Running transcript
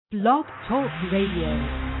Blog Talk Radio.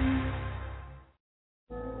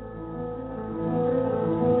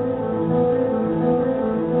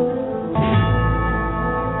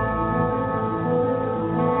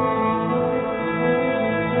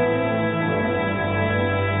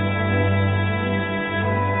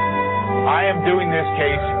 I am doing this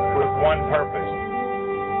case with one purpose: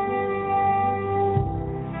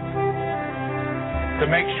 to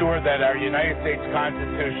make sure that our United States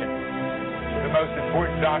Constitution, the most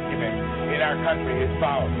important document in our country, is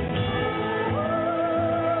followed.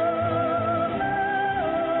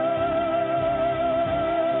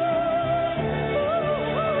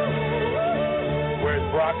 Whereas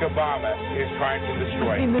Barack Obama is trying to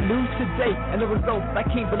destroy. In the news today, and the results, I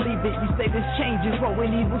can't believe it. You say this change is what we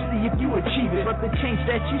need, we'll see if you achieve it. But the change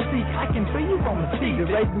that you seek, I can feel you on the seat. The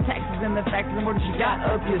raising taxes and the facts and what you got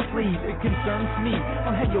up your sleeve. It concerns me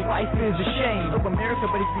on how your wife is ashamed of America,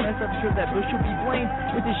 but if you mess up, I'm sure that Bush will be blamed.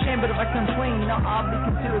 It's a shame, but if I complain, now I'll be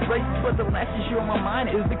considered racist. But the last issue on my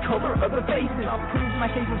mind is the color of the faces. I'll prove my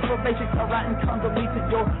cases for basics. I'll write in Condoleezza.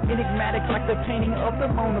 You're enigmatic like the painting of the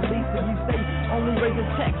Mona Lisa. You say only raise a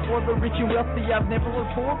tax for the rich and wealthy. I've never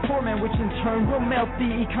worked for a poor man, which in turn will melt the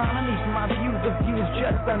economy. From my view, the view is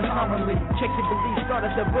just anomaly. Check your beliefs, start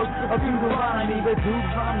at the book of Deuteronomy. But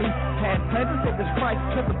Deuteronomy had plans to set this Christ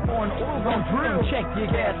to the foreign oil on drill. Check your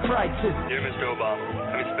gas prices. Dear Mr. Obama,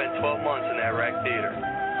 having spent 12 months in the Iraq theater,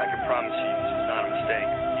 I can promise you this was not a mistake.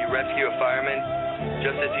 You rescue a fireman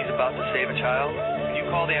just as he's about to save a child. When you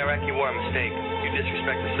call the Iraqi war a mistake, you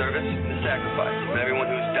disrespect the service and the sacrifice of everyone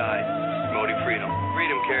who's died promoting freedom.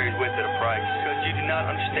 Freedom carries with it a price, because you do not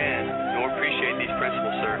understand nor appreciate these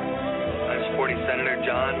principles, sir. I'm supporting Senator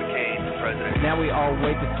John McCain for president. Now we all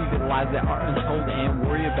wait to see the lies that are untold and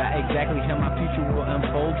worry about exactly how my future will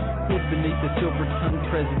unfold. Hid beneath the silver-tongued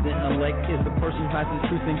president-elect is the person who hides the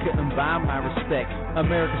truth and couldn't buy my respect.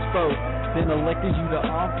 America spoke, then elected you to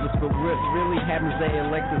office, but what really happens, they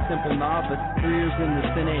elect a simple novice. 3 years in the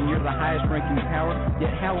Senate and you're the highest-ranking power,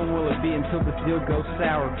 yet how long will it be until the deal goes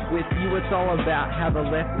sour? With you it's all about how the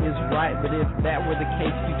left is right, but if that were the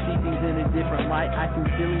case, you see things in a different light. I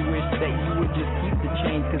sincerely wish that you would just keep the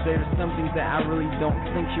change, because there's some things that I really don't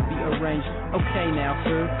think should be arranged. Okay now,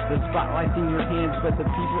 sir, the spotlight's in your hands, but the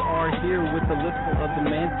people are here with the list full of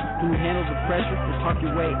demands. Can you handle the pressure to talk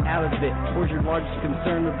your way out of it? Or is your largest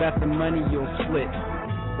concern about the money you'll split?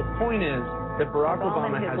 The point is that Barack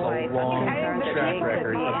Obama has a long track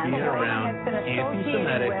record of being around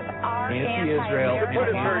anti-Semitic, anti-Israel, and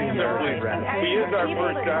anti-American radicals. He is our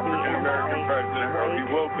first African-American president, or he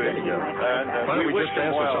will be. Why don't we just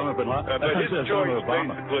ask Osama bin Laden? But his choice,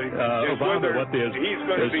 basically, is whether he's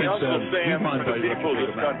going to be Uncle Sam for the people of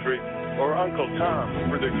this country or Uncle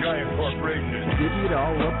Tom for the giant corporations. Divvy it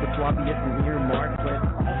all up with lobbyists and earmarks. Let's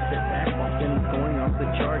all sit back while things going off the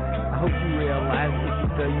charts. I hope you realize if you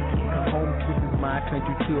feel you can't come home, this is my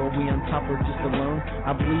country too. Are we on top or just alone?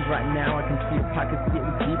 I believe right now I can see your pockets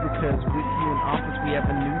getting deeper, because with you in office we have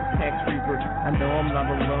a new tax reaper. I know I'm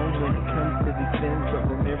not alone when it comes to these things, but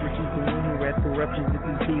remember he's the one who had corruption to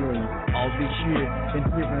his healing. All this year, been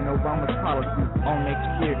hearing Obama's policies. All next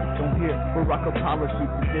year, don't hear Barack policies.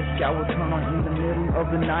 This guy will turn on in the middle of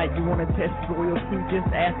the night. You want to test loyalty? Just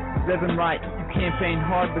ask Reverend Wright. You campaigned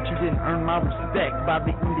hard, but you didn't earn my respect. By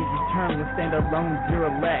the end of your term, to stand alone, you're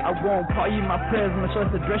elect. I won't call you my president, much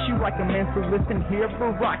less address you like a man. So listen here,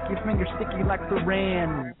 Barack, your finger sticky like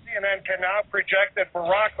Saran. CNN can now project that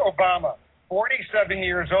Barack Obama, 47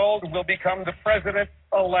 years old, will become the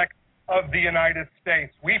president-elect of the United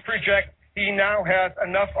States. We project he now has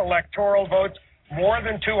enough electoral votes, more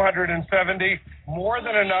than 270, more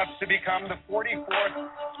than enough to become the 44th.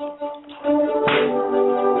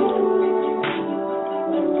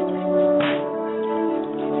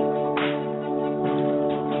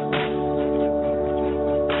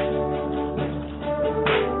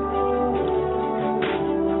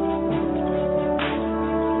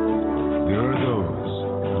 There are those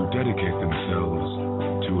who dedicate themselves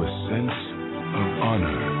to a sense of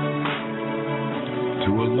honor,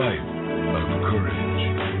 to a life of courage,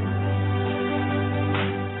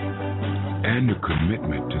 and a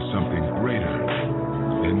commitment to something greater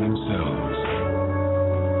than themselves.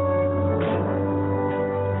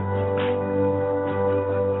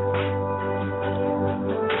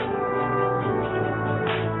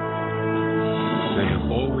 They have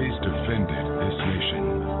always defended this nation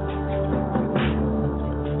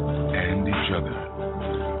and each other.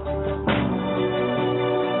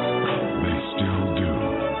 They still do.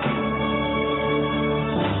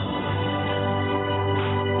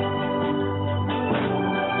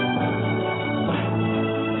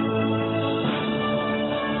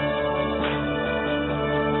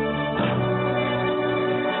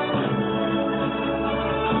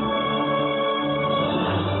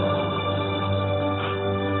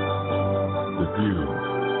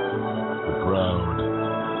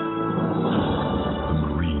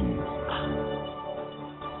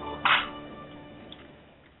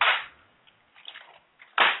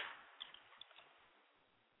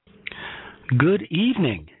 Good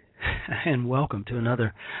evening, and welcome to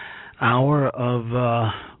another hour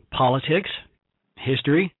of politics,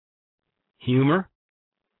 history, humor,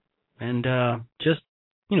 and just,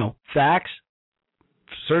 facts,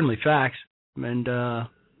 certainly facts, and a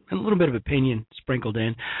little bit of opinion sprinkled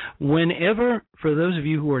in. Whenever, for those of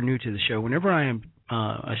you who are new to the show, whenever I am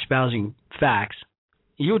espousing facts,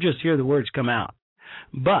 you'll just hear the words come out.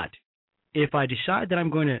 But if I decide that I'm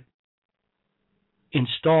going to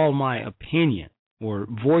install my opinion or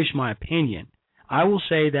voice my opinion, I will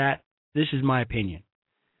say that this is my opinion.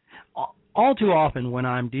 All too often when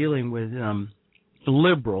I'm dealing with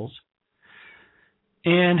liberals,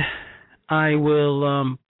 and I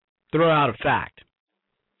will throw out a fact.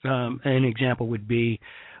 An example would be,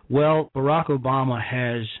 Barack Obama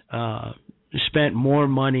has spent more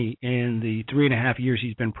money in the 3.5 years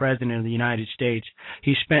he's been president of the United States.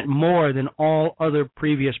 He spent more than all other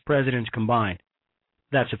previous presidents combined.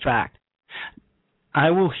 That's a fact. I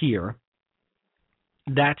will hear,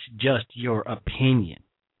 that's just your opinion.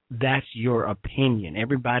 That's your opinion.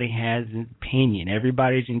 Everybody has an opinion.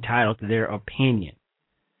 Everybody's entitled to their opinion.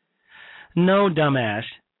 No, dumbass.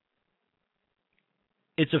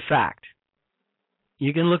 It's a fact.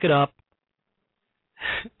 You can look it up.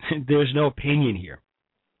 There's no opinion here.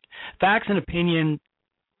 Facts and opinion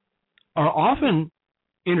are often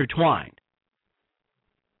intertwined.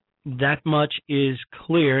 That much is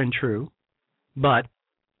clear and true, but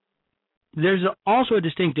there's also a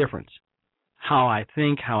distinct difference. How I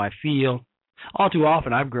think, how I feel. All too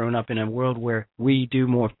often, I've grown up in a world where we do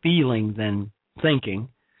more feeling than thinking,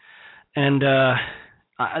 and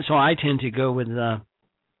so I tend to go with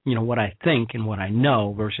what I think and what I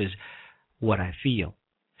know versus what I feel.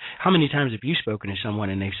 How many times have you spoken to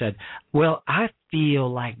someone and they've said, "Well, I feel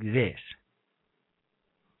like this"?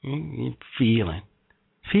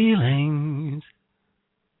 Feelings,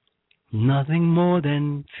 nothing more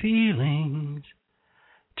than feelings.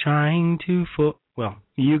 Trying to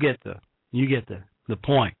you get the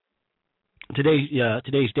point.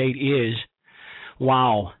 Today's date is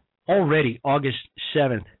already August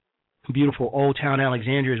 7th. Beautiful Old Town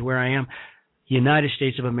Alexandria is where I am. United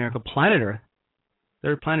States of America, planet Earth,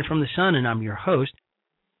 third planet from the sun, and I'm your host,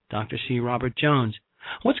 Dr. C. Robert Jones.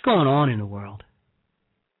 What's going on in the world?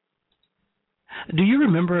 Do you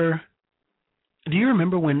remember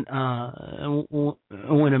when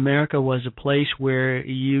America was a place where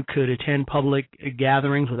you could attend public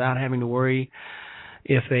gatherings without having to worry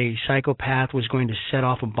if a psychopath was going to set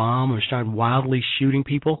off a bomb or start wildly shooting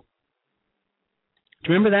people?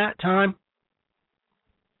 Do you remember that time?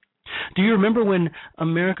 Do you remember when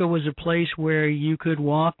America was a place where you could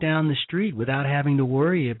walk down the street without having to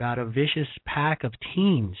worry about a vicious pack of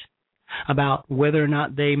teens, about whether or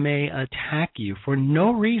not they may attack you for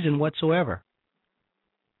no reason whatsoever?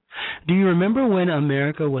 Do you remember when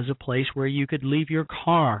America was a place where you could leave your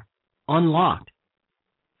car unlocked,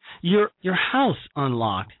 your house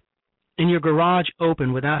unlocked, and your garage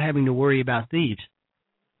open without having to worry about thieves?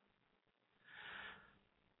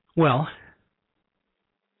 Well,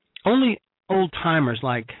 only old-timers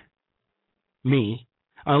like me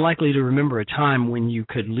are likely to remember a time when you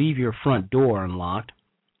could leave your front door unlocked.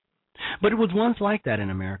 But it was once like that in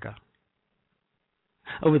America.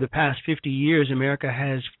 Over the past 50 years, America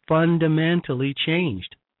has fundamentally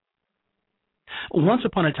changed. Once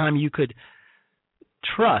upon a time, you could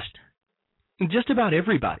trust just about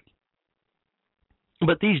everybody.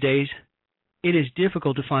 But these days, it is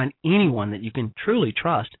difficult to find anyone that you can truly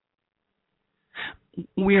trust.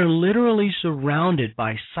 We are literally surrounded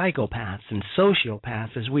by psychopaths and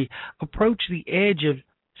sociopaths as we approach the edge of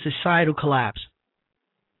societal collapse.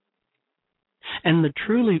 And the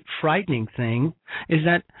truly frightening thing is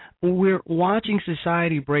that we're watching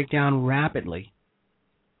society break down rapidly,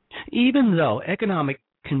 even though economic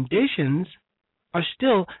conditions are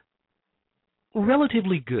still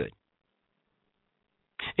relatively good.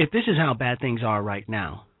 If this is how bad things are right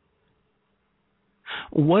now,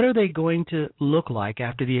 what are they going to look like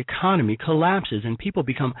after the economy collapses and people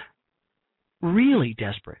become really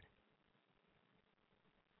desperate?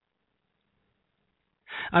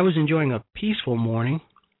 I was enjoying a peaceful morning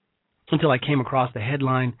until I came across the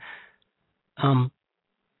headline, 7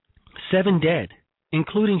 dead,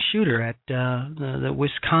 including shooter at the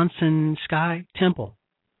Wisconsin Sky Temple.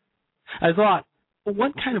 I thought,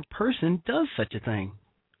 what kind of person does such a thing?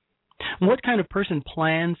 What kind of person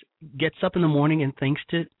gets up in the morning and thinks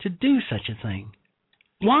to do such a thing?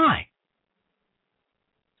 Why?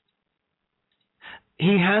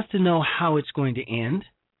 He has to know how it's going to end.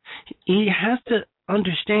 He has to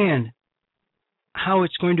understand how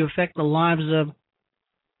it's going to affect the lives of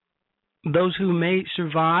those who may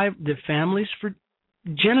survive, the families for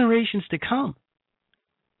generations to come.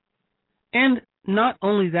 And not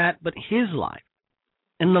only that, but his life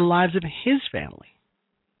and the lives of his family.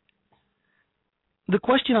 The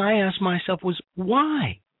question I asked myself was,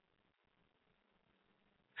 why?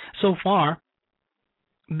 So far,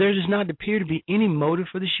 there does not appear to be any motive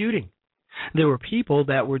for the shooting. There were people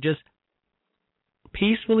that were just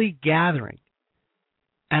peacefully gathering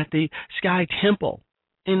at the Sky Temple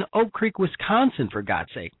in Oak Creek, Wisconsin, for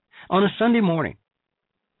God's sake, on a Sunday morning.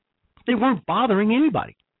 They weren't bothering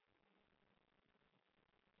anybody.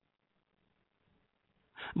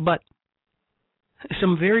 But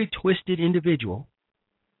some very twisted individual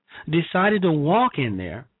decided to walk in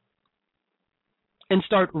there and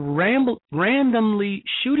start randomly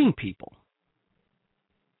shooting people.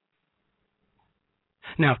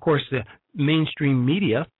 Now, of course, the mainstream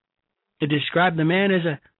media described the man as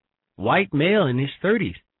a white male in his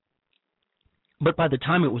 30s. But by the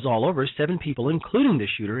time it was all over, 7 people, including the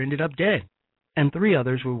shooter, ended up dead, and 3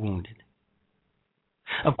 others were wounded.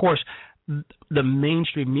 Of course, the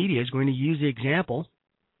mainstream media is going to use the example,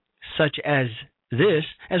 such as this,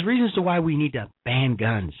 as reasons to why we need to ban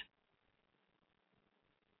guns.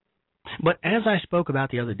 But as I spoke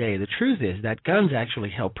about the other day, the truth is that guns actually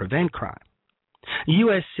help prevent crime.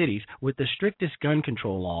 U.S. cities with the strictest gun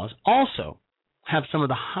control laws also have some of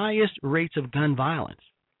the highest rates of gun violence.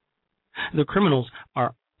 The criminals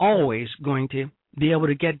are always going to be able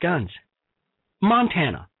to get guns.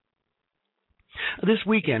 Montana. This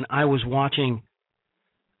weekend, I was watching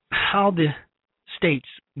how the states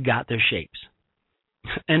got their shapes.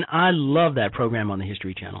 And I love that program on the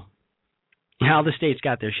History Channel. How the states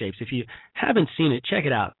got their shapes. If you haven't seen it, check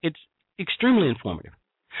it out. It's extremely informative.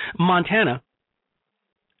 Montana,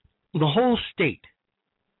 the whole state,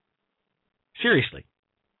 seriously,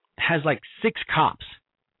 has like 6 cops.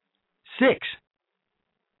 6.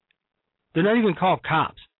 They're not even called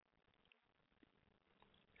cops.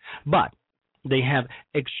 But they have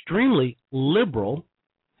extremely liberal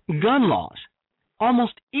gun laws.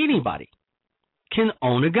 Almost anybody can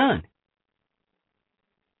own a gun.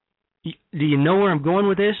 Do you know where I'm going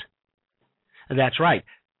with this? That's right.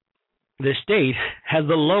 The state has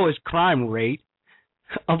the lowest crime rate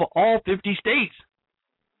of all 50 states.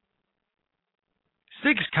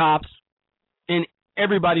 6 cops and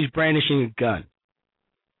everybody's brandishing a gun.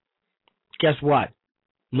 Guess what?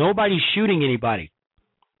 Nobody's shooting anybody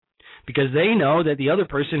because they know that the other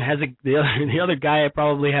person has the other guy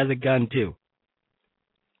probably has a gun too.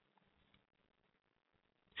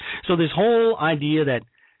 So this whole idea that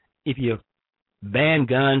if you ban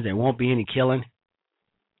guns, there won't be any killing.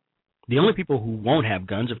 The only people who won't have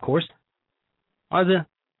guns, of course, are the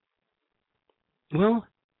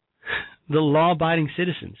law-abiding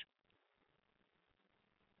citizens.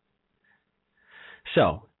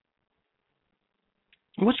 So,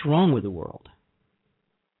 what's wrong with the world?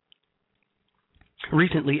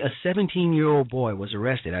 Recently, a 17-year-old boy was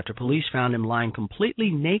arrested after police found him lying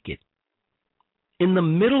completely naked in the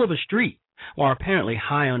middle of a street while apparently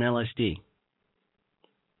high on LSD.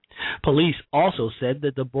 Police also said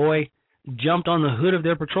that the boy jumped on the hood of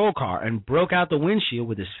their patrol car and broke out the windshield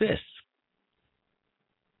with his fists.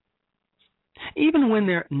 Even when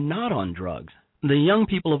they're not on drugs, the young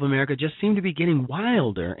people of America just seem to be getting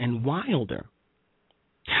wilder and wilder.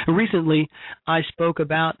 Recently, I spoke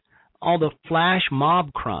about all the flash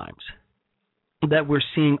mob crimes that we're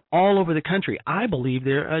seeing all over the country. I believe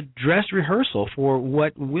they're a dress rehearsal for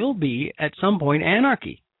what will be, at some point,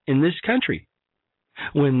 anarchy in this country.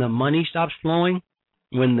 When the money stops flowing,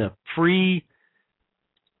 when the free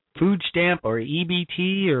food stamp or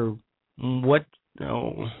EBT or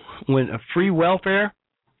when a free welfare,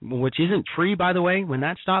 which isn't free, by the way, when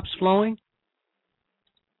that stops flowing,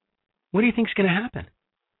 what do you think is going to happen?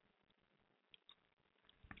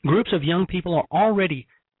 Groups of young people are already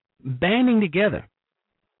banding together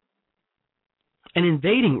and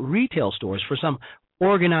invading retail stores for some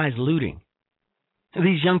organized looting.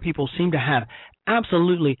 These young people seem to have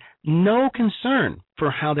absolutely no concern for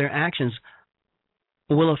how their actions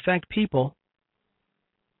will affect people,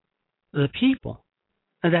 the people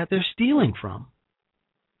that they're stealing from.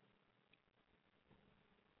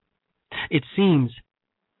 It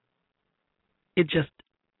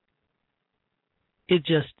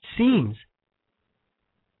just seems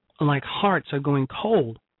like hearts are going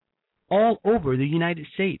cold all over the United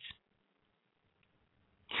States.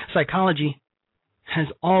 Psychology has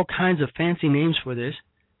all kinds of fancy names for this.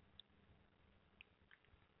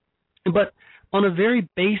 But on a very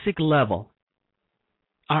basic level,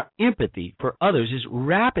 our empathy for others is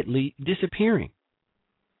rapidly disappearing.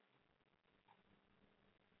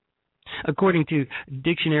 According to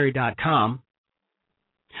dictionary.com,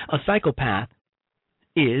 a psychopath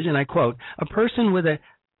is, and I quote, a person with a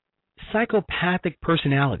psychopathic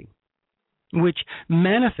personality, which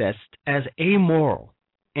manifests as amoral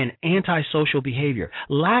and antisocial behavior,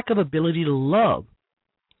 lack of ability to love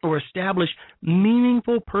or establish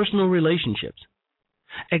meaningful personal relationships,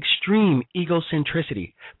 extreme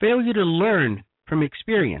egocentricity, failure to learn from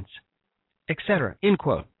experience, etc. End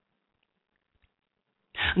quote.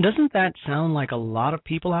 Doesn't that sound like a lot of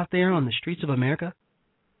people out there on the streets of America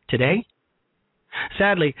today?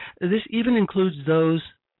 Sadly, this even includes those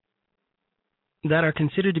that are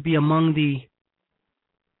considered to be among the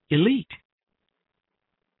elite.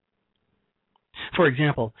 For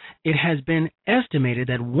example, it has been estimated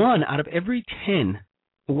that 1 out of every 10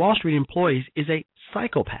 Wall Street employees is a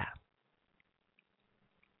psychopath.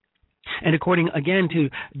 And according again to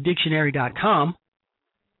dictionary.com,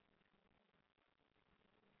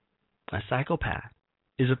 a psychopath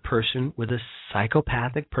is a person with a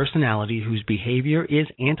psychopathic personality whose behavior is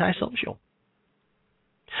antisocial.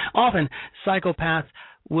 Often, psychopaths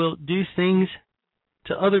will do things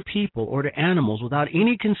to other people or to animals without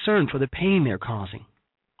any concern for the pain they're causing.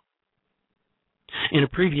 In a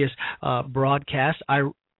previous broadcast, I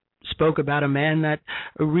spoke about a man that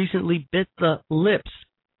recently bit the lips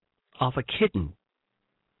off a kitten.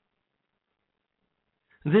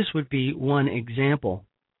 This would be one example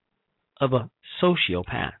of a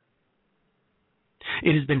sociopath.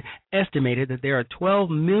 It has been estimated that there are 12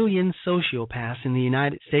 million sociopaths in the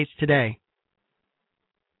United States today.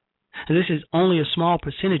 This is only a small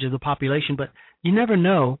percentage of the population, but you never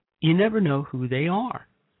know who they are.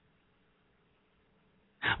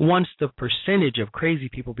 Once the percentage of crazy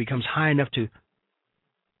people becomes high enough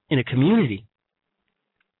in a community,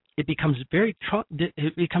 it becomes very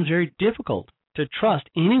difficult to trust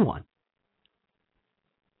anyone.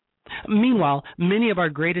 Meanwhile, many of our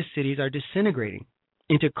greatest cities are disintegrating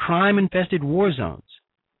into crime-infested war zones.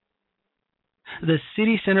 The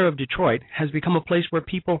city center of Detroit has become a place where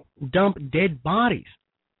people dump dead bodies.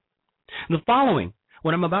 The following,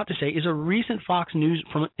 what I'm about to say, is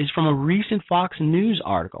from a recent Fox News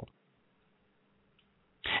article.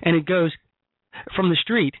 And it goes, from the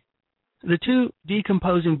street, the 2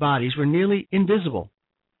 decomposing bodies were nearly invisible,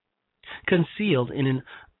 concealed in an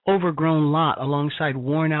overgrown lot alongside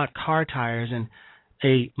worn-out car tires and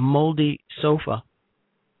a moldy sofa.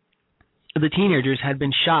 The teenagers had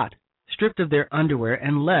been shot, stripped of their underwear,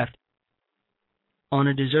 and left on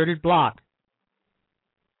a deserted block.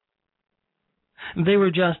 They were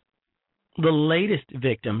just the latest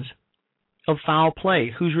victims of foul play,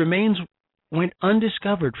 whose remains went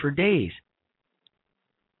undiscovered for days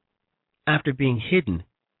after being hidden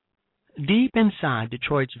deep inside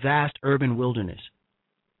Detroit's vast urban wilderness,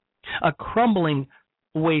 a crumbling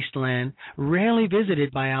wasteland rarely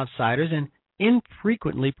visited by outsiders and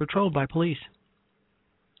infrequently patrolled by police.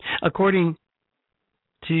 According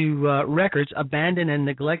to records, abandoned and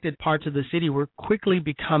neglected parts of the city were quickly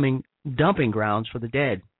becoming dumping grounds for the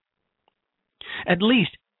dead. At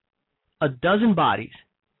least a dozen bodies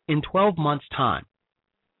in 12 months' time.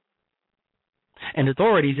 And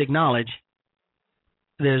authorities acknowledge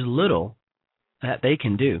there's little that they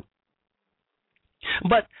can do.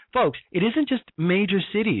 But, folks, it isn't just major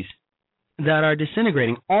cities that are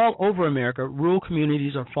disintegrating. All over America, rural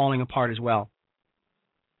communities are falling apart as well.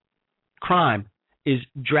 Crime is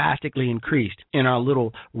drastically increased in our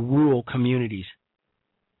little rural communities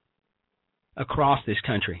across this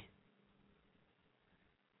country.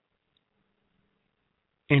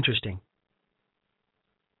 Interesting.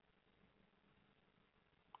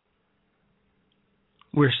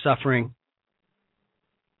 We're suffering.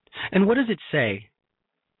 And what does it say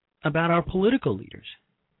about our political leaders?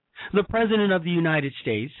 The President of the United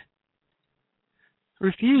States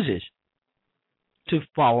refuses to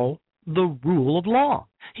follow the rule of law.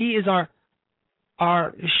 He is our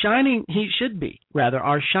shining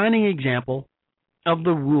example of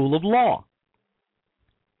the rule of law.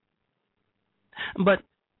 But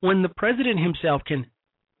when the president himself can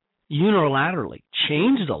unilaterally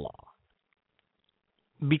change the law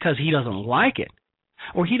because he doesn't like it,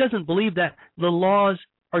 or he doesn't believe that the laws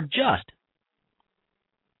are just,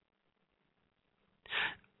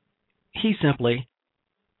 he simply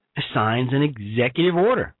signs an executive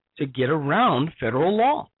order to get around federal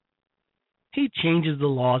law. He changes the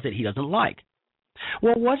laws that he doesn't like.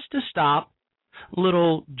 Well, what's to stop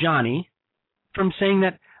little Johnny from saying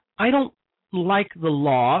that I don't like the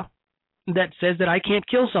law that says that I can't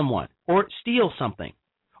kill someone or steal something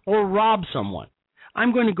or rob someone?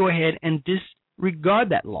 I'm going to go ahead and disregard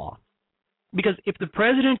that law Because if the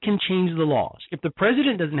president can change the laws, if the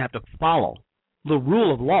president doesn't have to follow the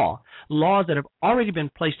rule of law, laws that have already been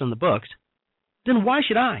placed on the books, then why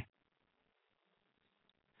should I?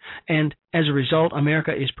 And as a result,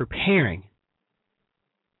 America is preparing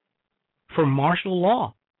for martial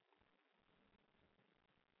law.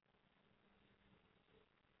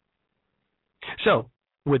 So,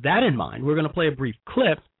 with that in mind, we're going to play a brief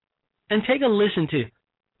clip and take a listen to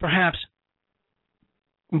perhaps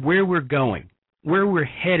where we're going, where we're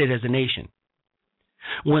headed as a nation,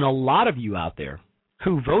 when a lot of you out there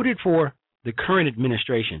who voted for the current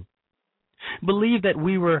administration believe that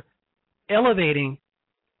we were elevating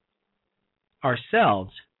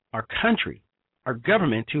ourselves, our country, our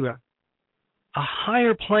government to a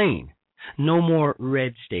higher plane. No more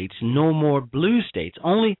red states, no more blue states,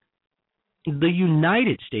 only the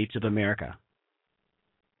United States of America.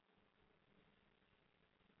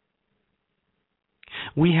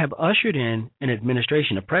 We have ushered in an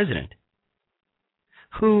administration, a president,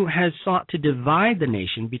 who has sought to divide the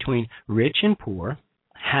nation between rich and poor,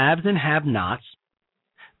 haves and have-nots,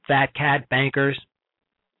 fat cat bankers,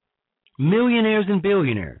 millionaires and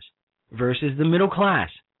billionaires versus the middle class.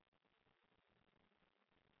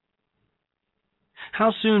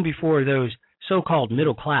 How soon before those so-called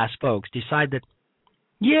middle-class folks decide that,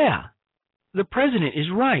 yeah, the president is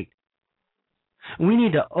right. We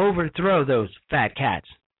need to overthrow those fat cats,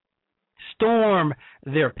 storm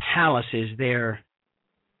their palaces, their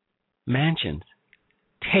mansions,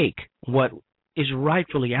 take what is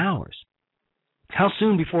rightfully ours. How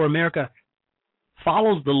soon before America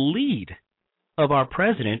follows the lead of our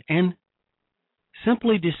president and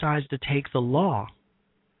simply decides to take the law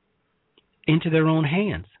into their own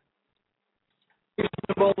hands?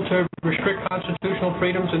 Reasonable to restrict constitutional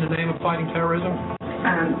freedoms in the name of fighting terrorism?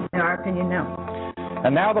 In our opinion, no.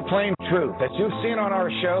 And now the plain truth. As you've seen on our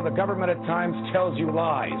show, the government at times tells you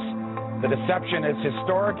lies. The deception is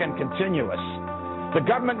historic and continuous. The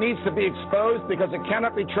government needs to be exposed because it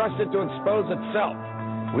cannot be trusted to expose itself.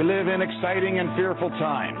 We live in exciting and fearful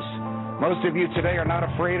times. Most of you today are not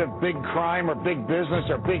afraid of big crime or big business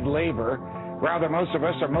or big labor. Rather, most of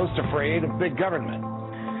us are most afraid of big government.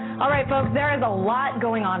 All right, folks, there is a lot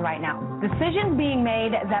going on right now. Decisions being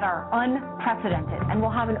made that are unprecedented and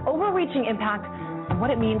will have an overreaching impact on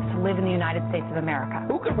what it means to live in the United States of America.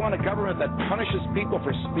 Who could want a government that punishes people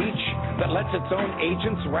for speech, that lets its own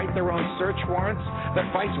agents write their own search warrants, that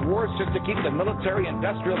fights wars just to keep the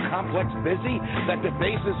military-industrial complex busy, that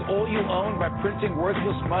debases all you own by printing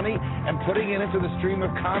worthless money and putting it into the stream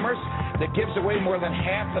of commerce, that gives away more than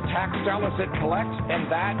half the tax dollars it collects, and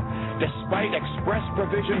that, despite express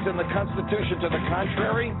provisions in the Constitution to the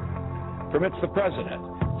contrary, permits the president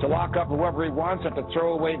to lock up whoever he wants and to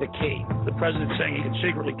throw away the key. The president's saying he can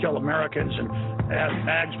secretly kill Americans and have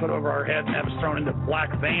bags put over our head and have us thrown into black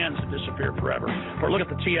vans and disappear forever. Or look at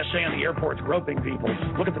the TSA on the airports groping people.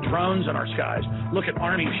 Look at the drones in our skies. Look at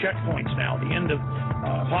Army checkpoints now, the end of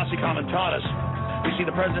Posse Comitatus. We see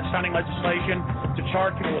the president signing legislation to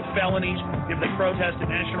charge people with felonies if they protest at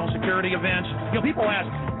national security events. You know, people ask,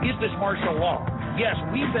 is this martial law? Yes,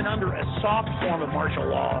 we've been under a soft form of martial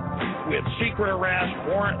law with secret arrest,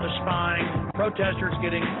 warrantless spying, protesters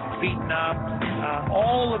getting beaten up,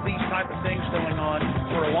 all of these type of things going on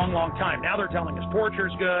for a long, long time. Now they're telling us torture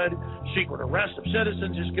is good, secret arrest of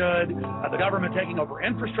citizens is good, the government taking over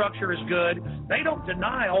infrastructure is good. They don't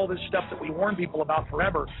deny all this stuff that we warn people about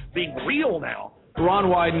forever being real now.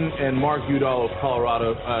 Ron Wyden and Mark Udall of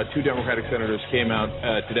Colorado, two Democratic senators, came out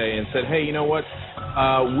today and said, hey, you know what?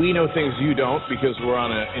 We know things you don't because we're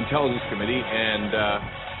on an intelligence committee,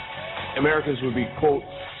 and Americans would be, quote,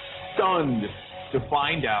 stunned to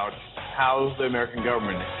find out how the American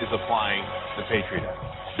government is applying the Patriot Act.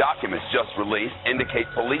 Documents just released indicate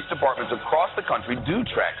police departments across the country do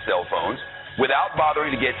track cell phones without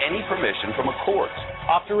bothering to get any permission from a court.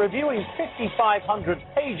 After reviewing 5,500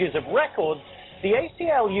 pages of records, the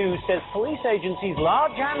ACLU says police agencies,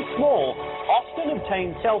 large and small, often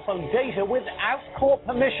obtain cell phone data without court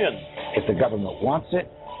permission. If the government wants it,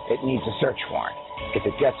 it needs a search warrant. If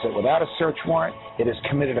it gets it without a search warrant, it has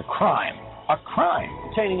committed a crime. A crime.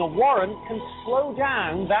 Obtaining a warrant can slow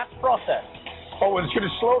down that process. Oh, it's going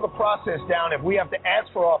to slow the process down if we have to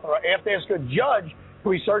ask for authorization. If there's a judge, can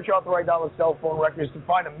we search authorized on the cell phone records to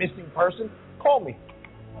find a missing person? Call me.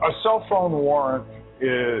 A cell phone warrant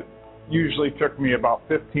usually took me about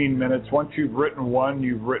 15 minutes. Once you've written one,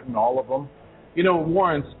 you've written all of them. You know,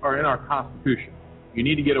 warrants are in our Constitution. You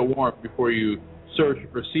need to get a warrant before you search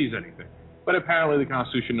or seize anything. But apparently the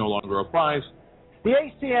Constitution no longer applies. The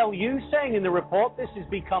ACLU saying in the report this has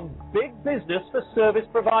become big business for service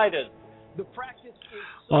providers. The practice is...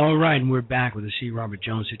 All right, and we're back with the C. Robert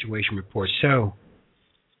Jones Situation Report. So,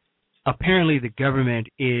 apparently the government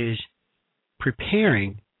is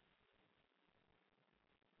preparing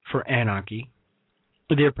for anarchy.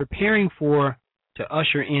 They're preparing to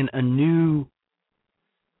usher in a new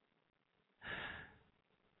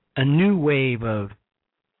wave of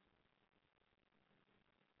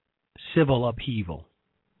civil upheaval.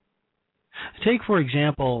 Take, for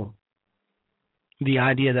example, the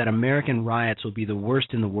idea that American riots will be the worst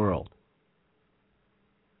in the world.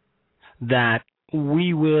 That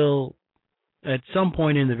we will, at some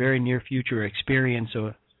point in the very near future, experience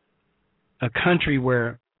a country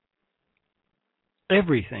where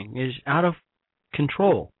everything is out of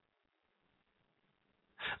control.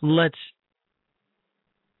 Let's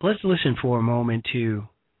listen for a moment to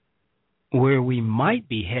where we might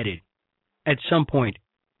be headed at some point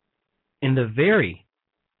in the very,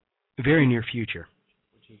 very near future.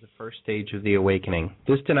 Which is the first stage of the awakening.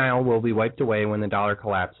 This denial will be wiped away when the dollar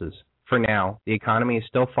collapses. For now, the economy is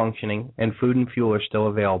still functioning and food and fuel are still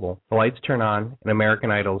available. The lights turn on and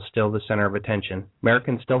American Idol is still the center of attention.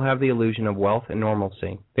 Americans still have the illusion of wealth and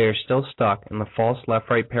normalcy. They are still stuck in the false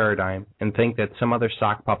left-right paradigm and think that some other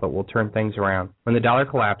sock puppet will turn things around. When the dollar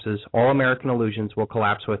collapses, all American illusions will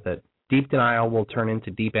collapse with it. Deep denial will turn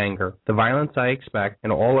into deep anger. The violence I expect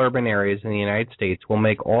in all urban areas in the United States will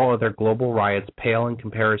make all other global riots pale in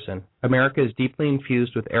comparison. America is deeply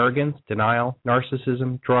infused with arrogance, denial,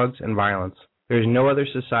 narcissism, drugs, and violence. There is no other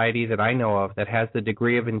society that I know of that has the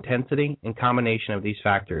degree of intensity and combination of these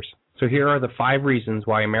factors. So here are the 5 reasons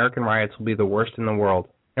why American riots will be the worst in the world.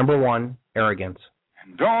 Number 1, arrogance.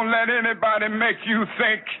 And don't let anybody make you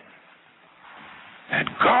think that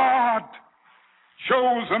God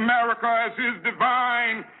chose America as his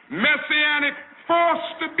divine, messianic force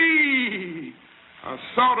to be a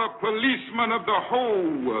sort of policeman of the whole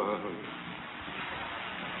world.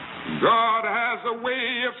 God has a way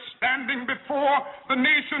of standing before the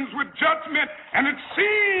nations with judgment, and it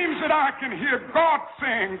seems that I can hear God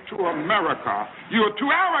saying to America, "You are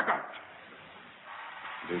too arrogant.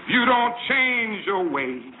 If you don't change your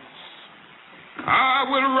ways, I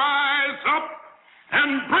will rise up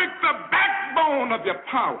and break the backbone of your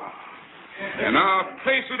power, and I'll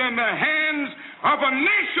place it in the hands of a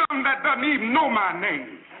nation that doesn't even know my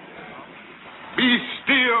name. Be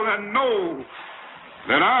still and know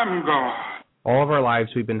that I'm God." All of our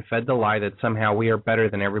lives we've been fed the lie that somehow we are better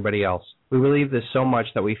than everybody else. We believe this so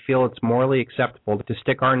much that we feel it's morally acceptable to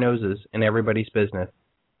stick our noses in everybody's business.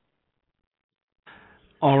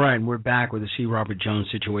 All right, we're back with the C. Robert Jones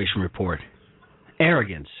Situation Report.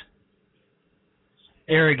 Arrogance.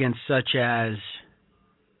 Arrogance such as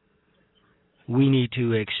we need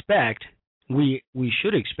to expect, we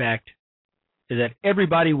should expect, that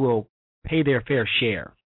everybody will pay their fair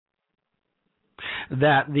share.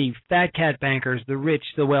 That the fat cat bankers, the rich,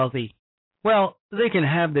 the wealthy, well, they can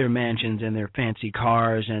have their mansions and their fancy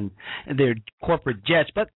cars and their corporate jets,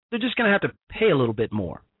 but they're just going to have to pay a little bit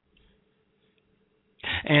more.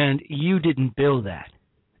 And you didn't build that.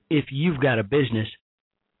 If you've got a business,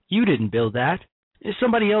 you didn't build that.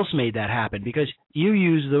 Somebody else made that happen because you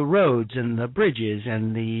use the roads and the bridges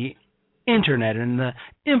and the internet and the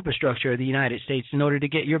infrastructure of the United States in order to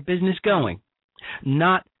get your business going.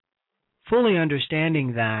 Not fully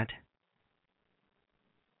understanding that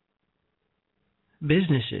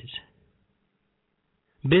businesses,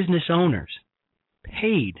 business owners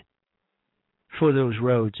paid for those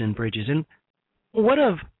roads and bridges. And what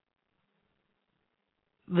of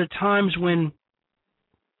the times when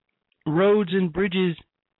roads and bridges,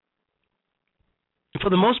 for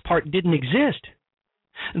the most part, didn't exist?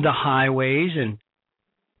 The highways and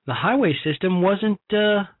the highway system wasn't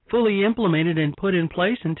fully implemented and put in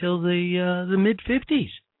place until the mid-50s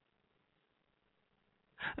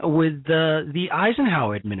with the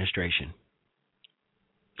Eisenhower administration.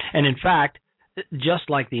 And in fact, just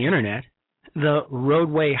like the internet, the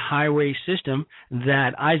roadway highway system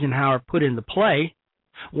that Eisenhower put into play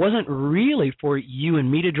wasn't really for you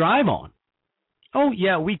and me to drive on. Oh,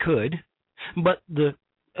 yeah, we could. But the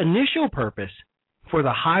initial purpose for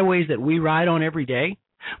the highways that we ride on every day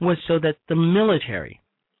was so that the military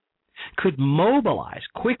could mobilize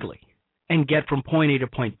quickly and get from point A to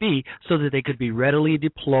point B so that they could be readily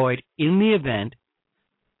deployed in the event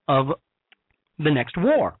of the next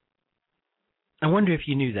war. I wonder if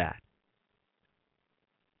you knew that.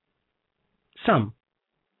 Some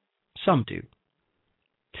do.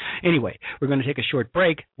 Anyway, we're going to take a short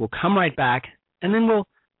break. We'll come right back, and then we'll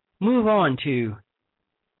move on to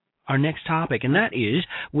our next topic, and that is,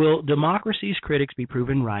 will democracy's critics be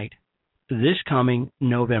proven right this coming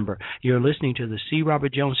November. You're listening to the C.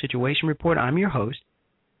 Robert Jones Situation Report. I'm your host,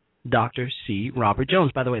 Dr. C. Robert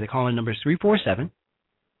Jones. By the way, the call-in number is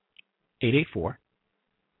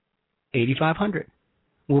 347-884-8500.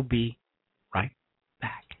 We'll be right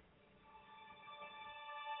back.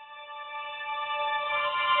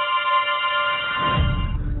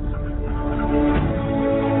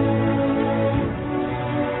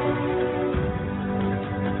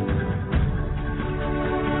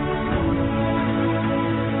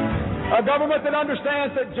 A government that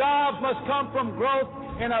understands that jobs must come from growth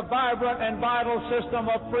in a vibrant and vital system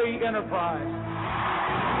of free enterprise.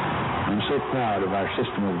 I'm so proud of our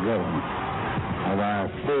system of government, of our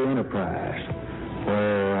free enterprise,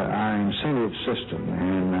 where our incentive system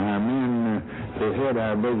and our men that head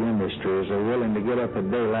our big industries are willing to get up at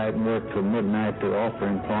daylight and work till midnight to offer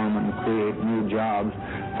employment and create new jobs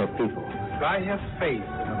for people. I have faith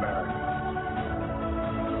in America.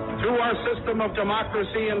 Through our system of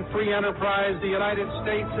democracy and free enterprise, the United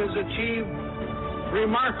States has achieved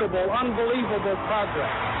remarkable, unbelievable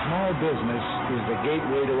progress. Small business is the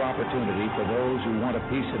gateway to opportunity for those who want a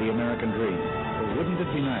piece of the American dream. But wouldn't it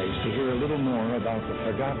be nice to hear a little more about the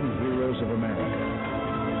forgotten heroes of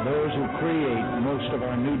America? Those who create most of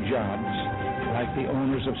our new jobs, like the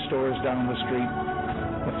owners of stores down the street,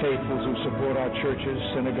 the faithfuls who support our churches,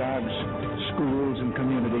 synagogues, schools, and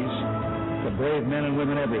communities, the brave men and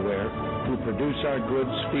women everywhere who produce our goods,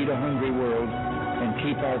 feed a hungry world, and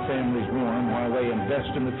keep our families warm while they invest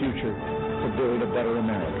in the future to build a better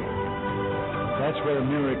America. That's where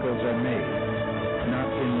miracles are made, not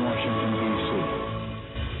in Washington, D.C.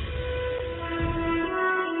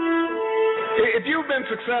 If you've been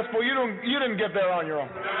successful, you didn't get there on your own.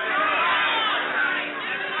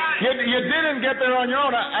 You didn't get there on your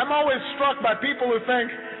own. I'm always struck by people who think,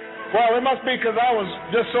 well, it must be because I was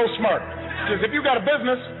just so smart. Because if you got a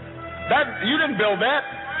business, that you didn't build that.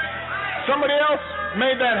 Somebody else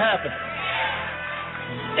made that happen.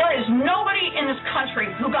 There is nobody in this country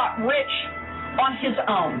who got rich on his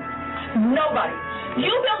own. Nobody. You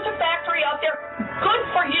built a factory out there, good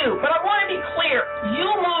for you, but I want to be clear, you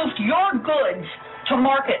moved your goods to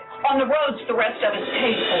market on the roads the rest of us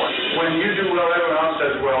paid for. When you do well, everyone else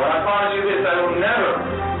does well. And I promise you this, I will never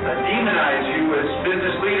demonize you as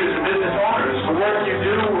business leaders and business owners, the work you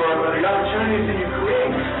do or the opportunities that you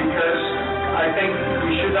create, because I think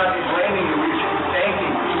we should not be blaming you, we should be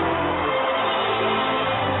thanking you.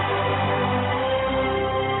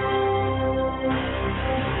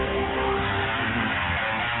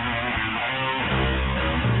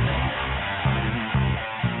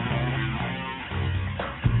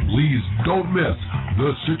 Please don't miss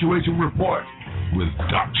the Situation Report with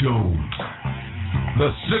Doc Jones. The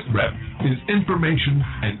Sit Rep is information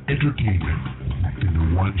and entertainment packed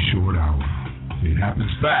into one short hour. It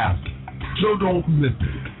happens fast, so don't miss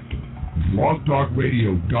it.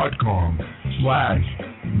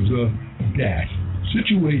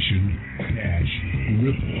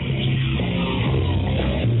 blogtalkradio.com/the-situation-report.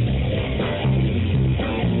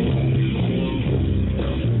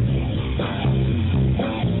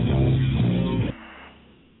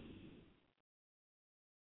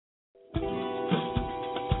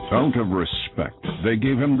 Out of respect, they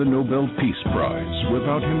gave him the Nobel Peace Prize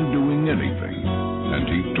without him doing anything, and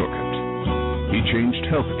he took it. He changed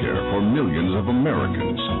healthcare for millions of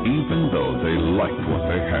Americans, even though they liked what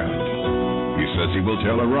they had. He says he will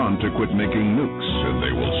tell Iran to quit making nukes, and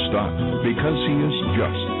they will stop, because he is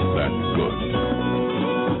just that good.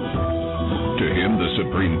 To him, the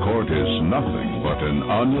Supreme Court is nothing but an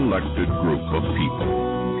unelected group of people.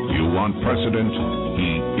 You want precedent?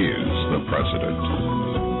 He is the president.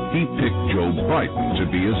 He picked Joe Biden to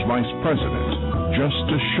be his vice president, just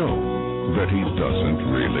to show that he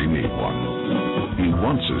doesn't really need one. He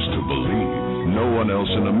wants us to believe no one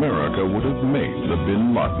else in America would have made the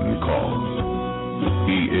Bin Laden call.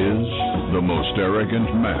 He is the most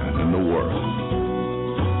arrogant man in the world.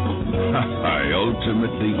 I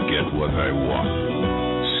ultimately get what I want.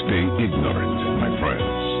 Stay ignorant, my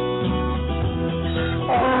friends.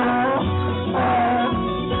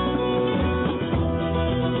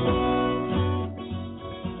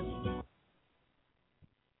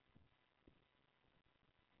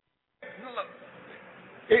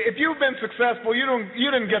 If you've been successful, you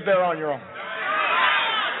didn't get there on your own.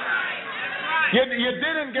 You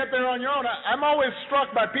didn't get there on your own. I'm always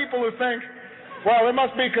struck by people who think, well, it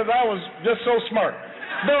must be because I was just so smart.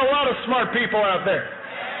 There are a lot of smart people out there.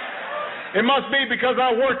 It must be because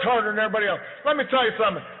I worked harder than everybody else. Let me tell you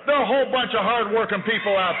something. There are a whole bunch of hard-working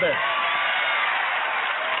people out there.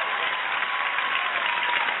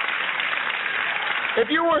 If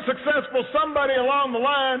you were successful, somebody along the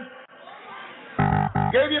line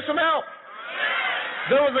Gave you some help.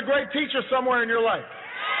 There was a great teacher somewhere in your life.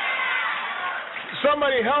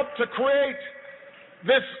 Somebody helped to create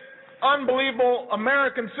this unbelievable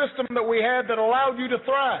American system that we had that allowed you to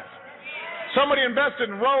thrive. Somebody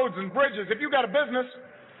invested in roads and bridges. If you got a business,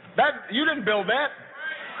 that you didn't build that.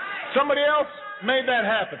 Somebody else made that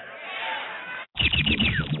happen.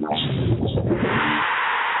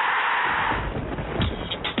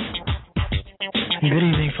 Good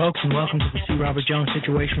evening, folks, and welcome to the C. Robert Jones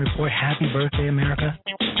Situation Report. Happy birthday, America.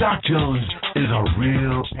 Doc Jones is a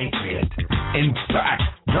real patriot. In fact,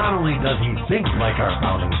 not only does he think like our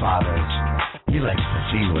founding fathers, he likes to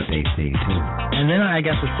see what they see, too. And then I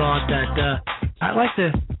got the thought that I'd like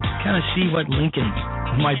to kind of see what Lincoln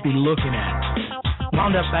might be looking at.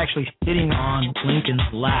 Wound up actually sitting on Lincoln's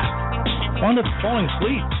lap. Wound up falling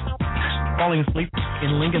asleep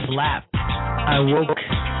in Lincoln's lap. I woke,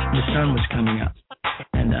 the sun was coming up,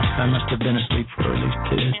 and I must have been asleep for at least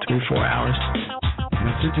 3-4 hours.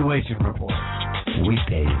 The Situation Report,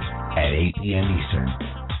 weekdays at 8 p.m. Eastern.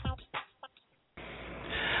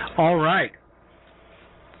 All right.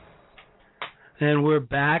 And we're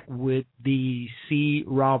back with the C.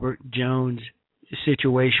 Robert Jones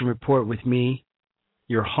Situation Report with me,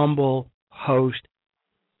 your humble host,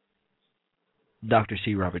 Dr.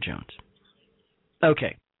 C. Robert Jones.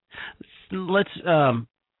 Okay. Let's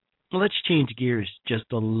change gears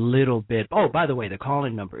just a little bit. Oh, by the way, the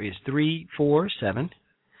call-in number is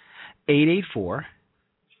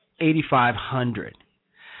 347-884-8500.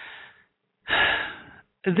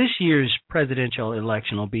 This year's presidential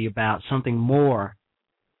election will be about something more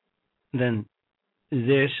than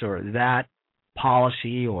this or that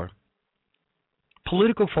policy or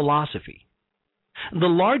political philosophy. The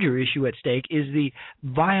larger issue at stake is the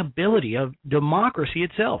viability of democracy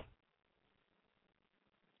itself.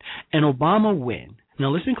 An Obama win, now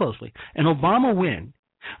listen closely, an Obama win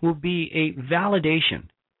will be a validation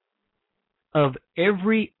of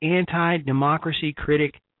every anti-democracy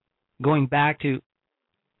critic going back to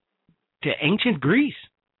ancient Greece.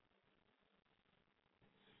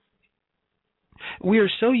 We are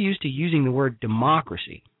so used to using the word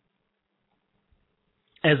democracy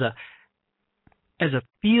as a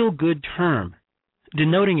feel-good term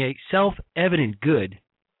denoting a self-evident good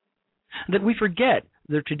that we forget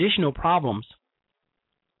the traditional problems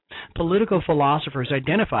political philosophers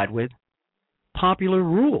identified with popular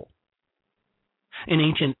rule. In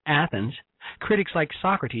ancient Athens, critics like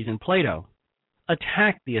Socrates and Plato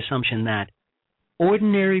attacked the assumption that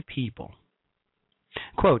ordinary people,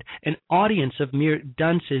 quote, an audience of mere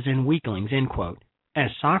dunces and weaklings, end quote,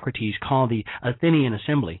 as Socrates called the Athenian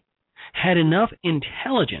assembly, had enough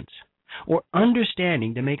intelligence or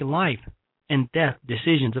understanding to make life and death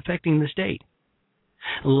decisions affecting the state.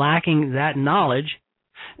 Lacking that knowledge,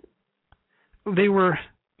 they were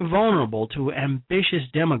vulnerable to ambitious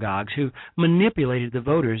demagogues who manipulated the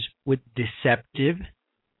voters with deceptive,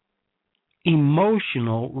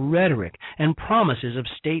 emotional rhetoric and promises of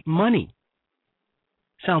state money.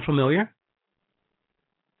 Sound familiar?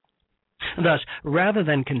 Thus, rather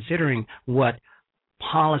than considering what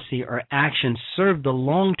policy or action served the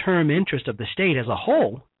long-term interest of the state as a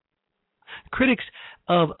whole, critics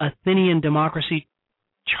of Athenian democracy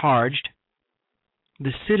charged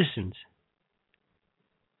the citizens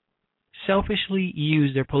selfishly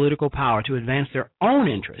used their political power to advance their own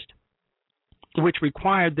interest, which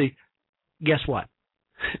required the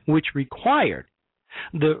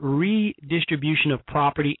redistribution of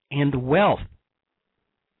property and wealth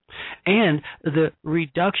and the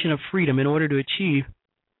reduction of freedom in order to achieve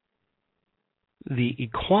the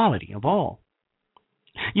equality of all.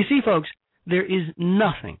 You see, folks, there is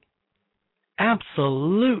nothing,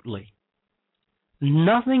 absolutely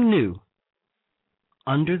nothing new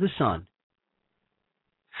under the sun.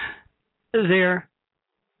 There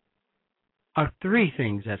are three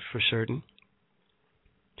things that's for certain: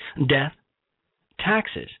 death,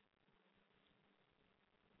 taxes,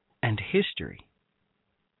 and history.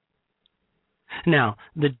 Now,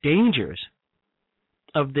 the dangers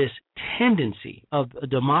of this tendency of a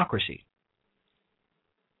democracy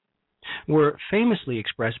were famously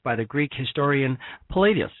expressed by the Greek historian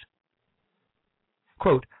Palladius.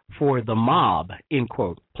 Quote, for the mob, end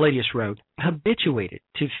quote, Palladius wrote, habituated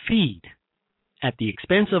to feed at the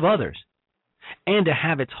expense of others and to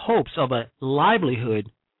have its hopes of a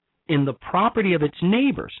livelihood in the property of its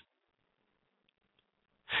neighbors.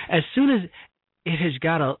 As soon as it has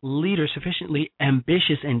got a leader sufficiently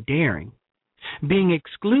ambitious and daring, being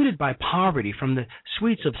excluded by poverty from the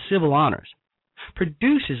sweets of civil honors,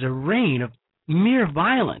 produces a reign of mere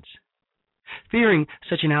violence. Fearing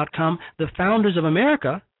such an outcome, the founders of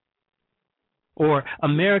America or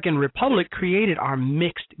American Republic created our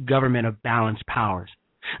mixed government of balanced powers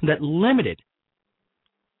that limited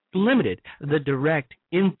the direct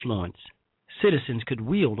influence citizens could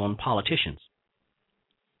wield on politicians.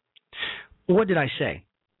 What did I say?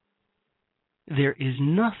 There is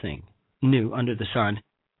nothing new under the sun.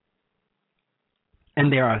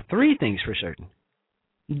 And there are three things for certain: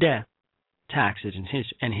 death, taxes,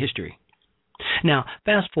 and history. Now,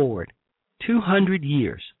 fast forward 200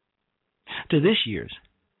 years to this year's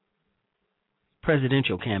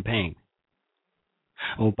presidential campaign.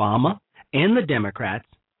 Obama and the Democrats,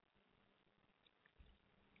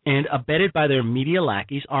 and abetted by their media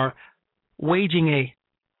lackeys, are waging a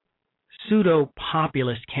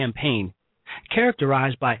pseudo-populist campaign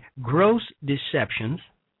characterized by gross deceptions,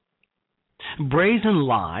 brazen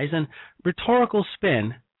lies, and rhetorical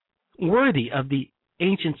spin worthy of the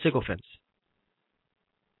ancient sycophants.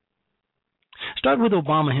 Start with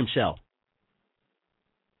Obama himself.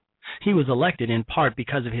 He was elected in part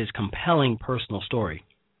because of his compelling personal story,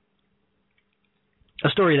 a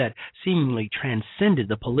story that seemingly transcended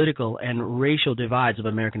the political and racial divides of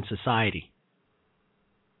American society.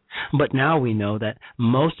 But now we know that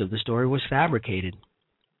most of the story was fabricated.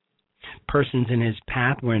 Persons in his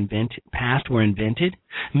past were invented,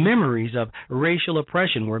 memories of racial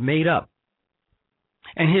oppression were made up,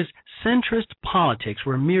 and his centrist politics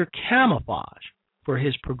were mere camouflage for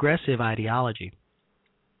his progressive ideology.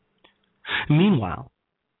 Meanwhile,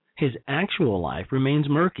 his actual life remains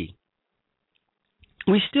murky.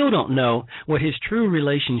 We still don't know what his true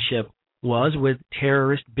relationship was with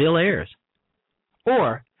terrorist Bill Ayers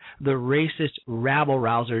or the racist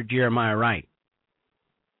rabble-rouser Jeremiah Wright.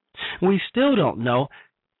 We still don't know.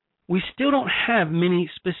 We still don't have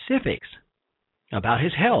many specifics about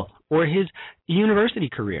his health or his university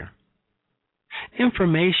career.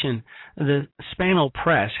 Information the Spaniel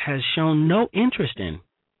press has shown no interest in.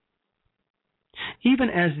 Even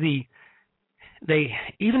as they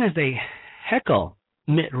heckle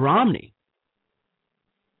Mitt Romney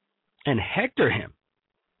and hector him,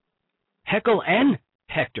 heckle and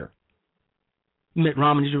hector Mitt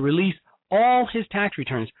Romney to release all his tax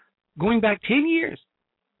returns going back 10 years,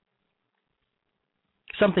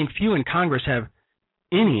 something few in Congress have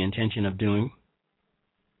any intention of doing.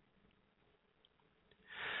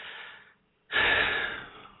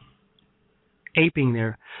 Aping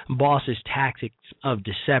their boss's tactics of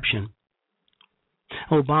deception,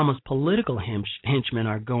 Obama's political henchmen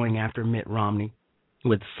are going after Mitt Romney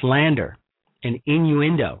with slander and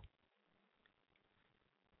innuendo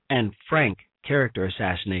and frank character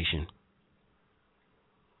assassination.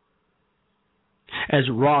 As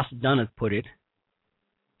Ross Dunneth put it,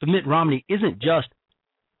 Mitt Romney isn't just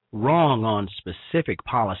wrong on specific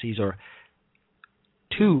policies or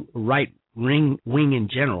too right-wing in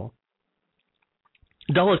general.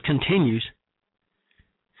 Dulles continues,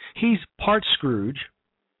 he's part Scrooge,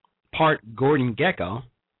 part Gordon Gekko,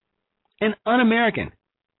 an un-American,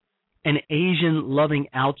 an Asian-loving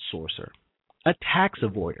outsourcer, a tax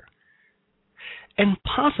avoider, and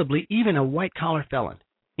possibly even a white-collar felon,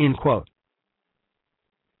 end quote.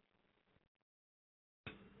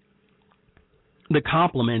 The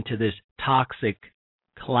complement to this toxic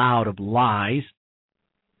cloud of lies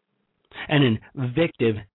and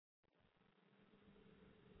invective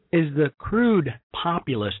is the crude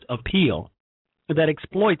populist appeal that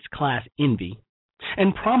exploits class envy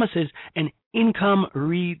and promises an income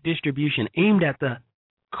redistribution aimed at the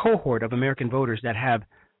cohort of American voters that have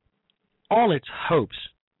all its hopes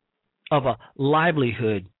of a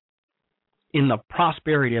livelihood in the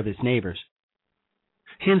prosperity of its neighbors.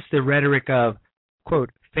 Hence the rhetoric of,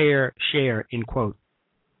 quote, fair share, end quote.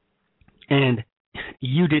 And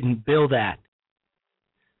you didn't build that.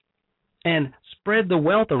 And spread the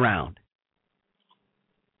wealth around.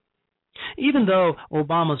 Even though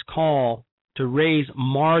Obama's call to raise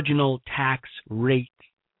marginal tax rates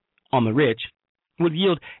on the rich would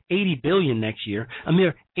yield $80 billion next year, a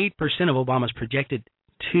mere 8% of Obama's projected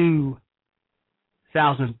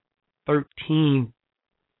 2013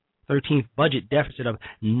 budget deficit of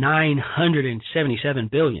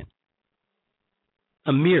 $977 billion.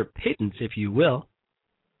 A mere pittance, if you will.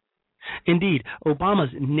 Indeed,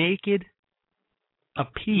 Obama's naked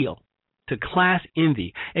appeal to class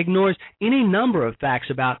envy ignores any number of facts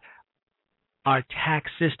about our tax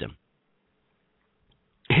system.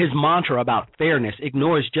 His mantra about fairness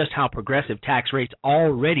ignores just how progressive tax rates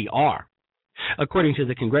already are. According to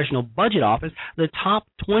the Congressional Budget Office, the top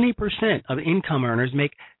 20% of income earners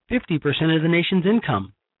make 50% of the nation's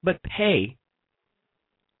income, but pay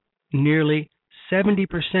nearly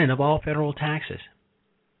 70% of all federal taxes,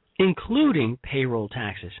 including payroll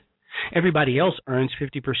taxes. Everybody else earns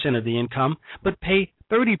 50% of the income, but pay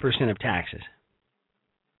 30% of taxes.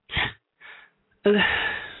 This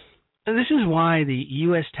is why the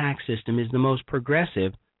U.S. tax system is the most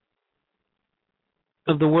progressive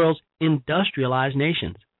of the world's industrialized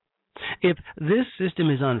nations. If this system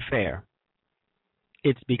is unfair,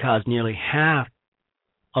 it's because nearly half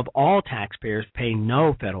of all taxpayers pay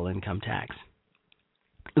no federal income tax.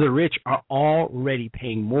 The rich are already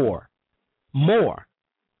paying more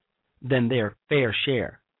than their fair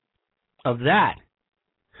share. Of that,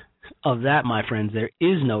 my friends, there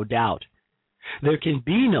is no doubt. There can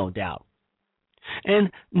be no doubt. And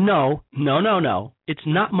no, it's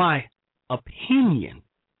not my opinion.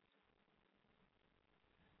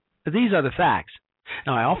 These are the facts.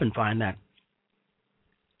 Now, I often find that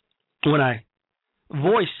when I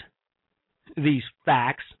voice these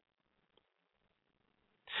facts,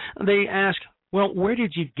 they ask, well, where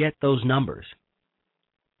did you get those numbers?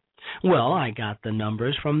 Well, I got the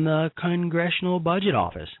numbers from the Congressional Budget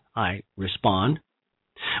Office, I respond.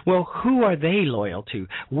 Well, who are they loyal to?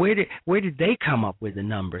 Where did they come up with the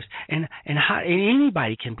numbers? And how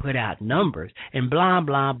anybody can put out numbers and blah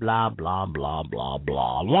blah blah blah blah blah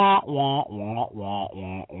blah wah wah wah wah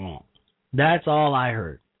wah wah. That's all I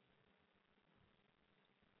heard.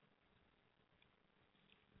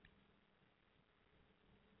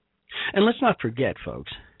 And let's not forget,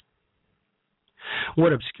 folks,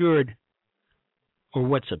 what's obscured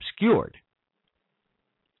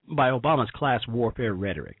by Obama's class warfare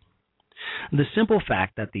rhetoric. The simple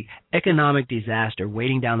fact that the economic disaster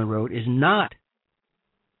waiting down the road is not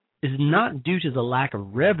due to the lack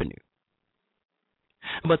of revenue,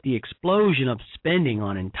 but the explosion of spending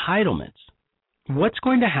on entitlements. What's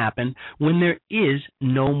going to happen when there is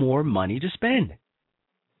no more money to spend?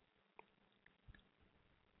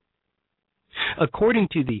 According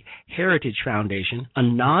to the Heritage Foundation, a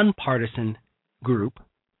nonpartisan group,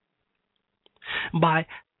 by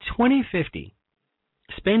 2050,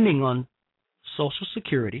 spending on Social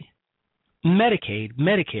Security, Medicaid,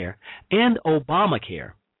 Medicare, and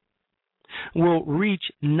Obamacare will reach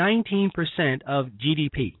 19% of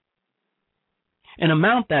GDP, an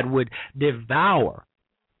amount that would devour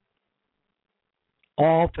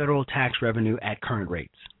all federal tax revenue at current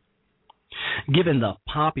rates. Given the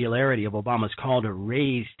popularity of Obama's call to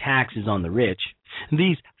raise taxes on the rich,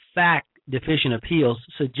 these fact-deficient appeals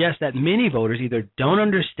suggest that many voters either don't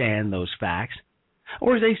understand those facts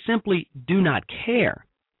or they simply do not care.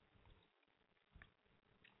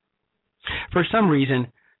 For some reason,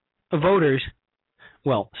 some voters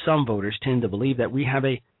tend to believe that we have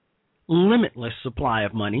a limitless supply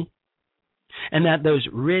of money and that those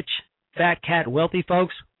rich, fat cat, wealthy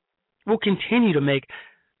folks will continue to make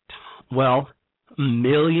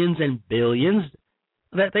millions and billions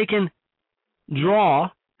that they can draw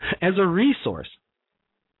as a resource.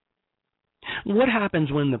 What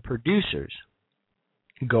happens when the producers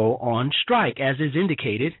go on strike, as is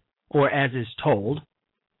indicated, or as is told,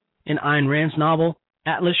 in Ayn Rand's novel,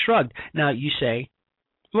 Atlas Shrugged? Now, you say,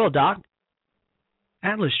 well, Doc,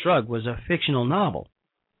 Atlas Shrugged was a fictional novel.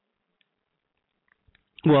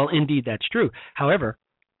 Well, indeed, that's true. However,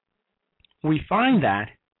 we find that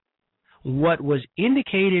what was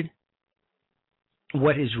indicated,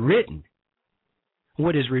 what is written,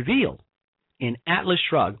 what is revealed in Atlas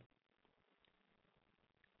Shrugged,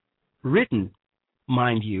 written,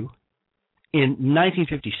 mind you, in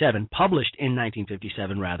 1957, published in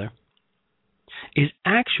 1957 rather, is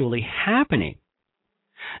actually happening.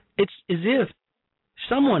 It's as if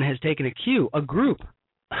someone has taken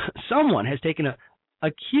someone has taken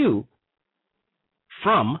a cue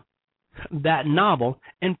from that novel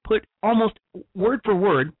and put almost word for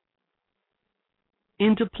word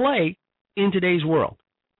into play in today's world.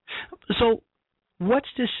 So what's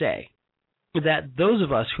to say that those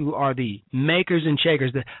of us who are the makers and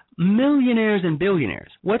shakers, the millionaires and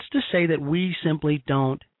billionaires, what's to say that we simply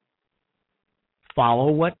don't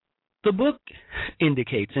follow what the book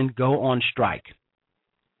indicates and go on strike?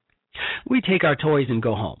 We take our toys and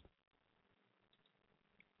go home.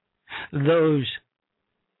 Those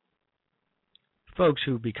folks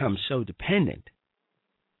who become so dependent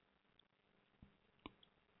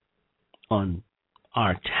on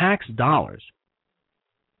our tax dollars,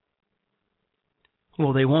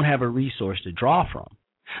 well, they won't have a resource to draw from.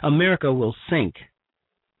 America will sink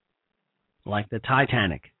like the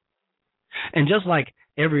Titanic. And just like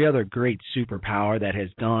every other great superpower that has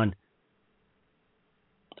gone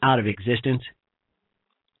out of existence,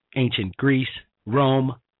 ancient Greece,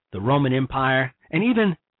 Rome, the Roman Empire, and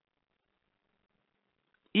even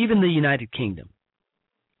the United Kingdom,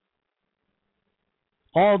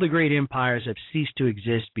 all the great empires have ceased to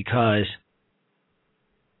exist because,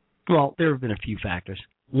 well, there have been a few factors.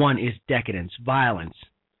 One is decadence, violence,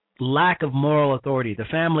 lack of moral authority. The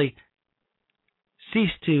family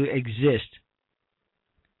ceased to exist.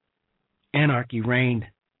 Anarchy reigned.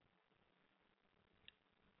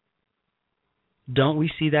 Don't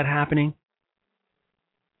we see that happening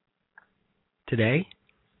today,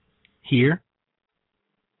 here,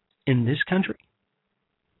 in this country?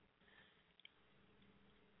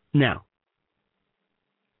 Now,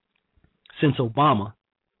 since Obama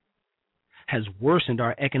has worsened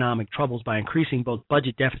our economic troubles by increasing both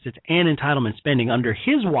budget deficits and entitlement spending under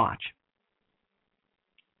his watch,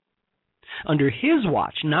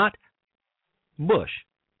 not Bush,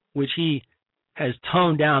 which he has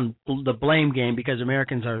toned down the blame game because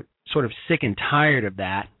Americans are sort of sick and tired of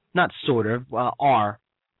that, not sort of, are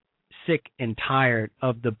sick and tired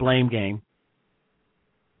of the blame game.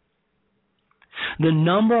 The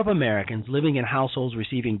number of Americans living in households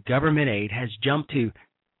receiving government aid has jumped to,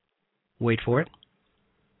 wait for it,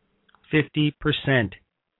 50%.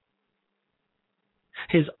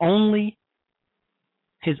 His only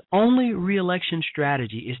re-election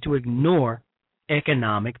strategy is to ignore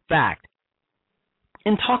economic fact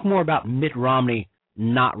and talk more about Mitt Romney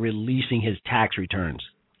not releasing his tax returns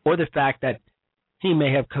or the fact that he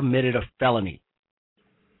may have committed a felony.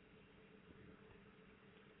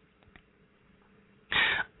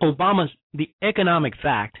 The economic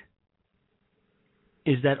fact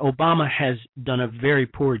is that Obama has done a very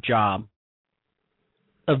poor job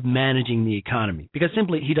of managing the economy because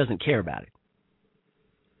simply he doesn't care about it.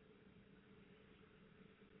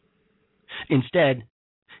 Instead,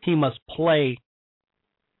 he must play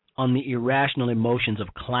on the irrational emotions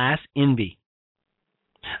of class envy.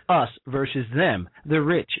 Us versus them, the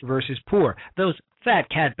rich versus poor, those fat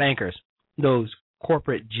cat bankers, those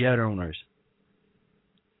corporate jet owners.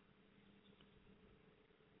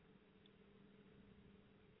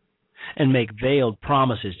 And make veiled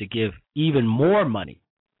promises to give even more money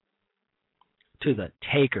to the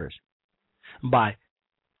takers by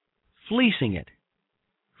fleecing it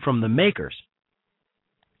from the makers.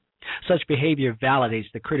 Such behavior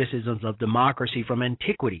validates the criticisms of democracy from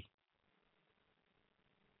antiquity.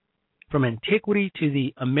 From antiquity to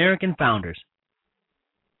the American founders.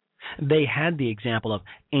 They had the example of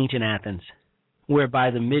ancient Athens, where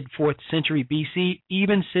by the mid-4th century BC,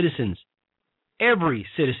 even citizens, every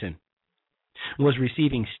citizen, was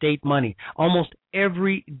receiving state money almost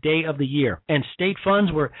every day of the year, and state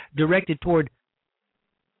funds were directed toward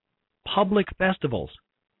public festivals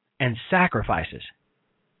and sacrifices.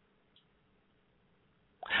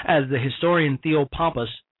 As the historian Theopompus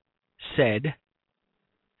said,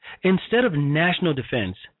 instead of national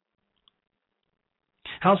defense,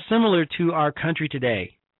 how similar to our country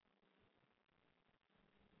today,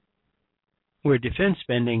 where defense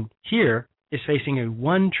spending here is facing a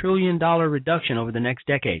 $1 trillion reduction over the next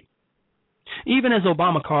decade. Even as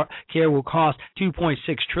Obamacare will cost $2.6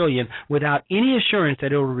 trillion without any assurance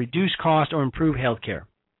that it will reduce cost or improve health care.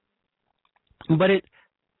 But it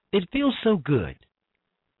feels so good.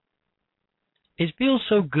 It feels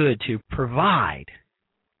so good to provide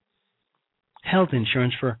health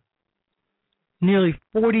insurance for nearly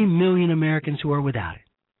 40 million Americans who are without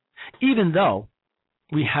it, even though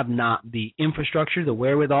we have not the infrastructure, the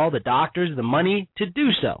wherewithal, the doctors, the money to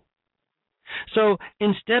do so. So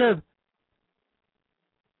instead of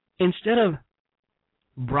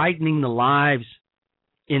brightening the lives,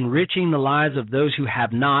 enriching the lives of those who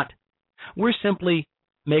have not, we're simply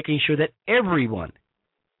making sure that everyone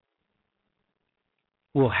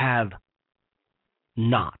will have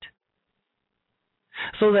not.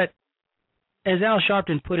 So that, as Al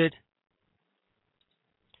Sharpton put it,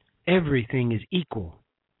 everything is equal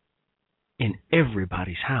in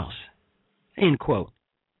everybody's house. End quote.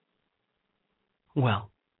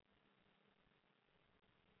 Well,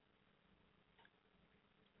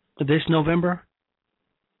 this November,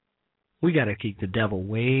 we got to keep the devil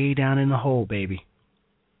way down in the hole, baby.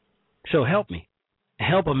 So help me.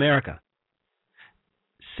 Help America.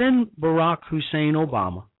 Send Barack Hussein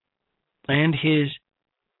Obama and his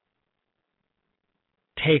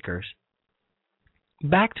takers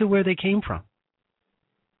back to where they came from,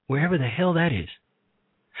 wherever the hell that is.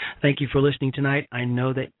 Thank you for listening tonight. I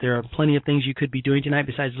know that there are plenty of things you could be doing tonight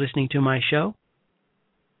besides listening to my show,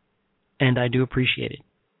 and I do appreciate it.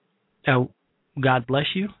 God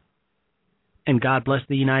bless you, and God bless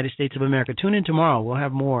the United States of America. Tune in tomorrow. We'll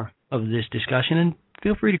have more of this discussion, and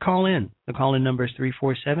feel free to call in. The call-in number is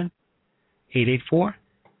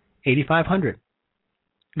 347-884-8500.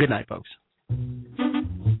 Good night, folks.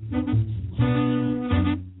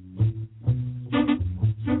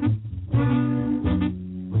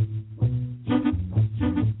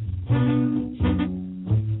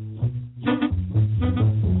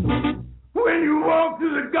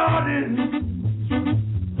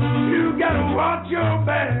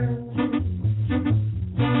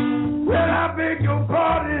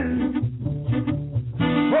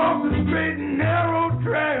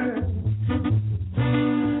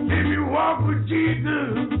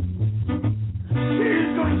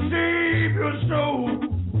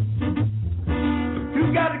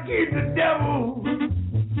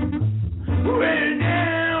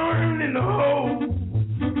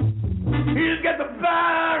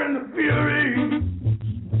 fire and the fury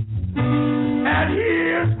at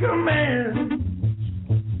his command,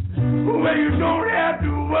 where you don't have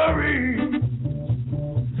to worry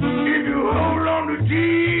if you hold on to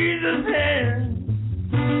Jesus' hand.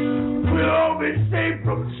 We'll all be safe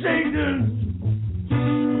from Satan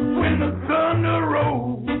when the thunder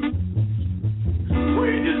rolls. We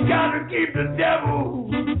just gotta keep the devil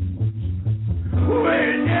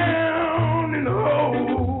way down in the hole.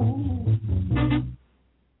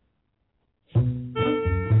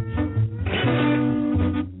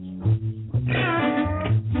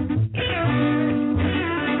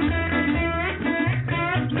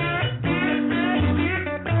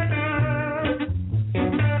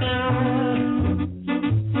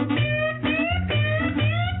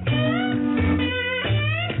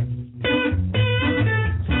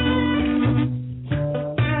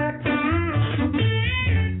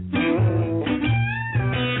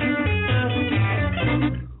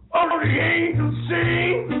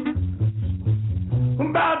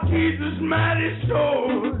 About Jesus' mighty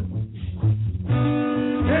sword,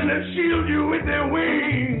 and they shield you with their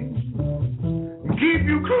wings, and keep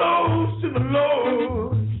you close to the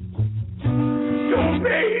Lord. Don't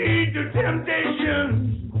pay heed to temptation,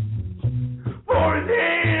 for his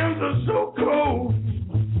hands are so cold.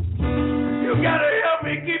 You gotta help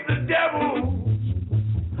me keep the devil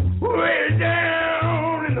away